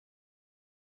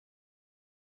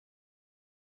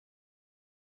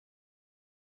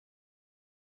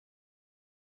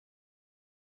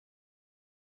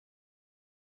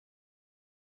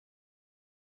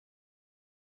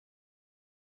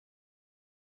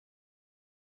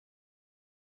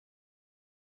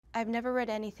I've never read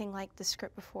anything like the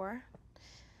script before.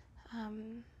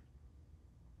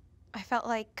 I felt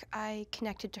like I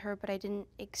connected to her, but I didn't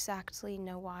exactly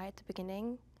know why at the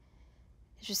beginning.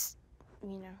 It's just,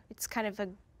 you know, it's kind of a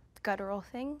guttural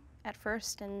thing at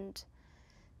first, and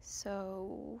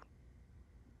so,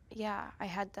 yeah, I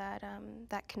had that,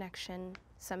 that connection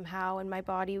somehow in my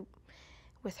body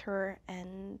with her,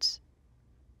 and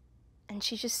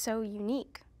she's just so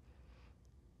unique.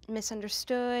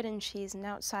 Misunderstood, and she's an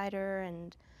outsider,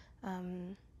 and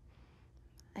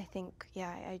I think, yeah,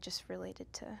 I just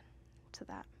related to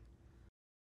that.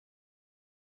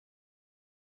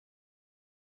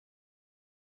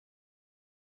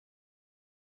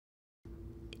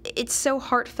 It's so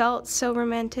heartfelt, so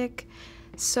romantic,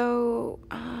 so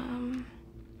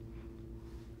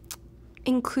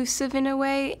inclusive in a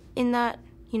way, in that,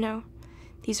 you know,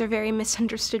 these are very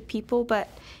misunderstood people, but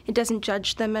it doesn't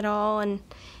judge them at all, and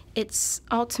it's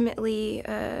ultimately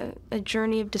a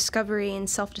journey of discovery and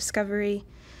self-discovery,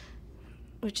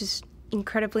 which is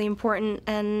incredibly important,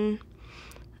 and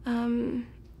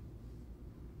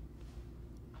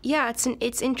yeah,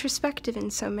 it's introspective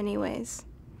in so many ways,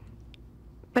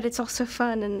 but it's also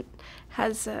fun and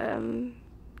has a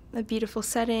beautiful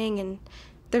setting, and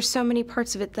there's so many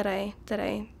parts of it that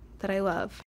I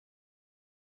love.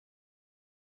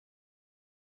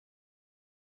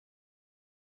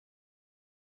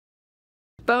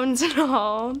 Bones and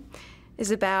All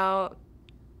is about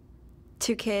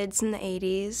two kids in the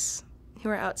 80s who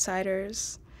are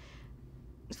outsiders,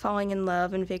 falling in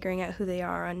love and figuring out who they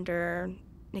are under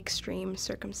extreme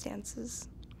circumstances.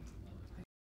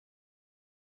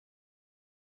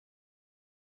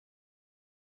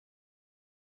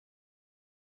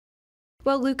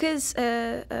 Well, Luca's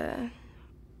a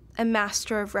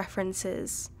master of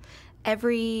references.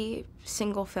 Every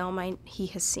single film he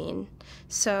has seen.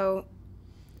 So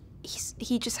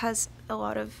he just has a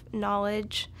lot of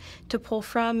knowledge to pull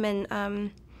from,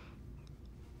 and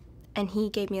he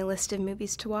gave me a list of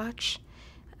movies to watch.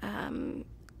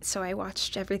 So I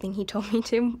watched everything he told me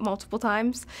to multiple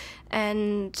times,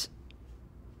 and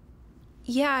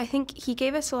yeah, I think he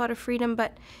gave us a lot of freedom,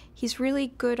 but he's really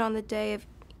good on the day of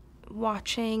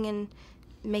watching and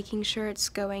making sure it's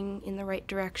going in the right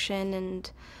direction,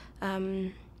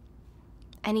 and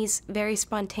he's very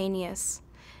spontaneous.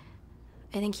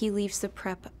 I think he leaves the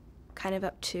prep kind of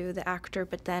up to the actor,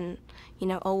 but then, you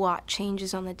know, a lot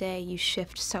changes on the day. You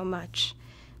shift so much,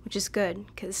 which is good,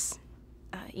 because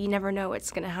you never know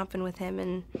what's going to happen with him,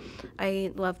 and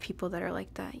I love people that are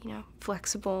like that, you know,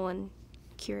 flexible and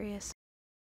curious.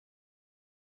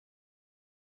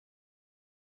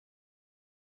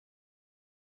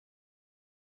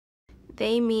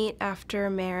 They meet after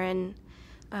Maren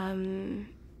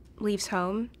leaves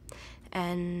home,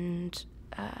 and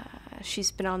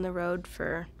she's been on the road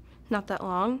for not that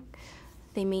long.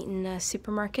 They meet in a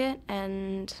supermarket,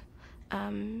 and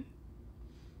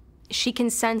she can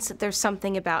sense that there's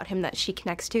something about him that she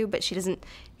connects to, but she doesn't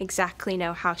exactly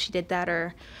know how she did that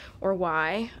or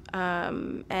why.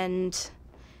 And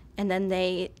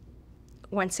then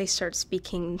once they start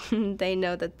speaking, they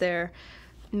know that they're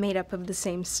made up of the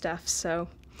same stuff. So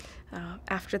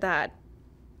after that,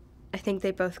 I think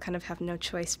they both kind of have no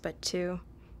choice but to,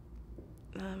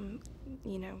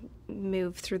 you know,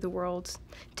 move through the world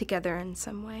together in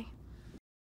some way.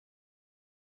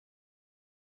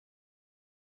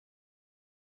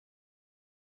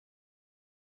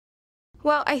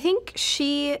 Well, I think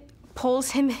she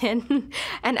pulls him in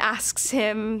and asks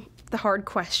him the hard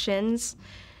questions,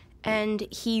 and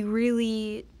he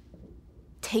really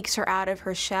takes her out of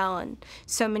her shell in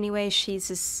so many ways. She's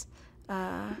this,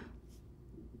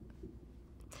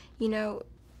 you know,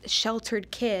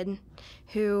 sheltered kid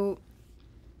who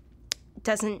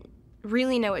doesn't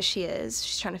really know what she is.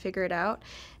 She's trying to figure it out.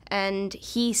 And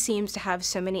he seems to have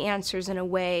so many answers in a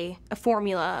way, a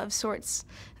formula of sorts,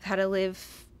 of how to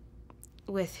live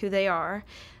with who they are.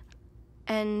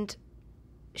 And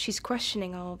she's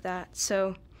questioning all of that.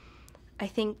 So I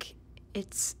think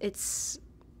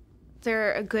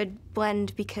they're a good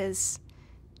blend, because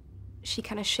she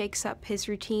kind of shakes up his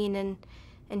routine,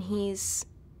 and he's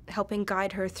helping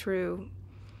guide her through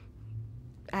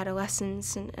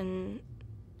adolescence, and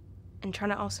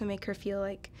trying to also make her feel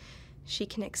like she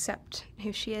can accept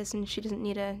who she is and she doesn't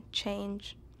need to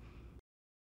change.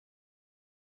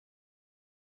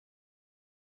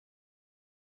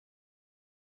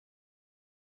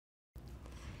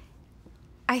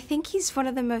 I think he's one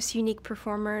of the most unique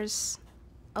performers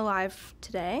alive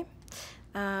today,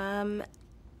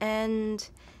 and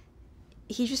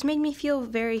he just made me feel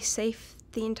very safe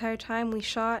the entire time we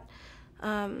shot.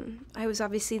 I was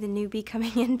obviously the newbie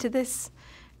coming into this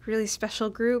really special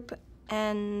group,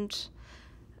 and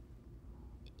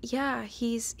yeah,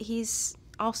 he's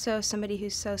also somebody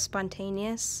who's so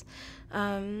spontaneous,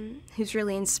 who's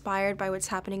really inspired by what's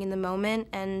happening in the moment,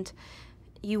 and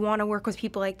you want to work with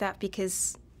people like that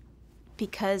because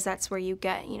that's where you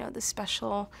get, you know, the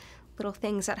special little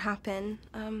things that happen.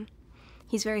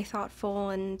 He's very thoughtful,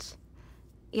 and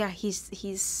yeah,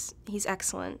 he's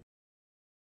excellent.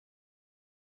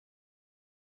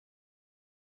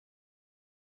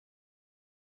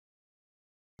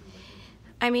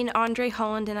 I mean, Andre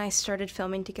Holland and I started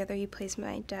filming together. He plays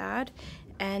my dad,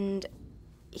 and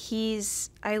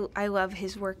I love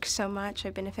his work so much.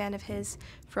 I've been a fan of his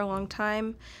for a long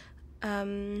time.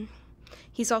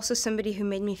 He's also somebody who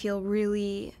made me feel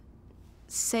really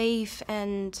safe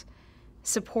and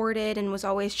supported, and was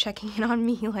always checking in on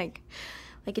me like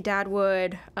a dad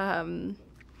would. And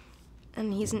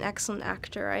he's an excellent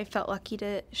actor. I felt lucky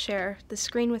to share the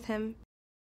screen with him.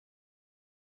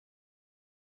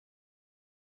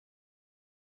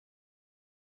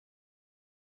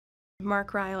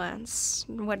 Mark Rylance,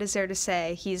 what is there to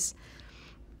say? He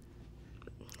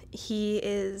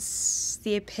is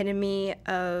the epitome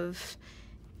of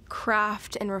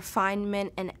craft and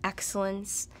refinement and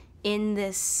excellence in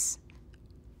this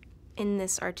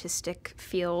artistic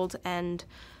field, and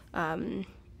I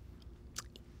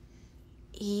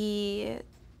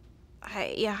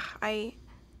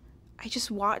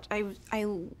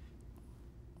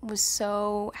was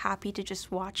so happy to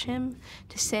just watch him,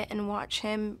 to sit and watch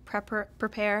him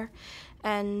prepare,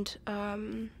 and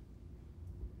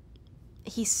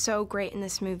he's so great in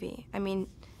this movie. I mean,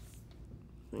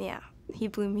 yeah, he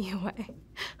blew me away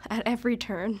at every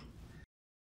turn.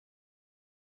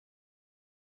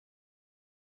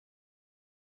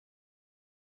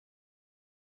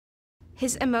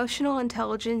 His emotional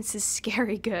intelligence is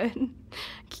scary good.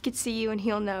 He could see you and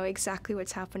he'll know exactly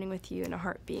what's happening with you in a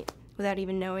heartbeat without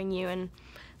even knowing you, and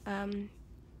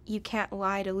you can't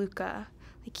lie to Luca.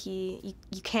 Like, you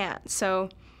can't. So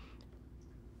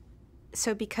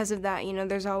because of that, you know,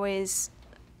 there's always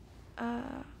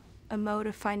a mode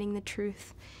of finding the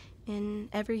truth in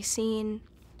every scene,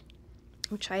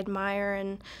 which I admire,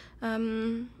 and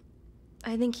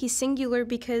I think he's singular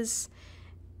because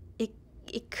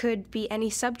it could be any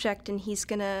subject, and he's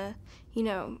gonna, you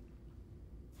know,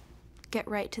 get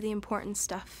right to the important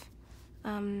stuff.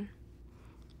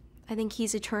 I think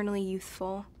he's eternally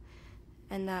youthful,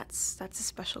 and that's a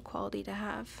special quality to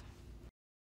have.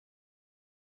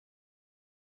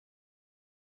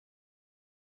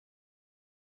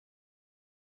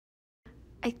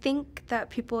 I think that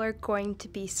people are going to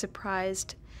be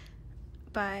surprised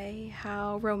by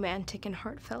how romantic and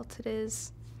heartfelt it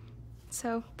is.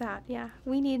 So that, yeah,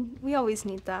 we always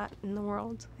need that in the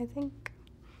world, I think.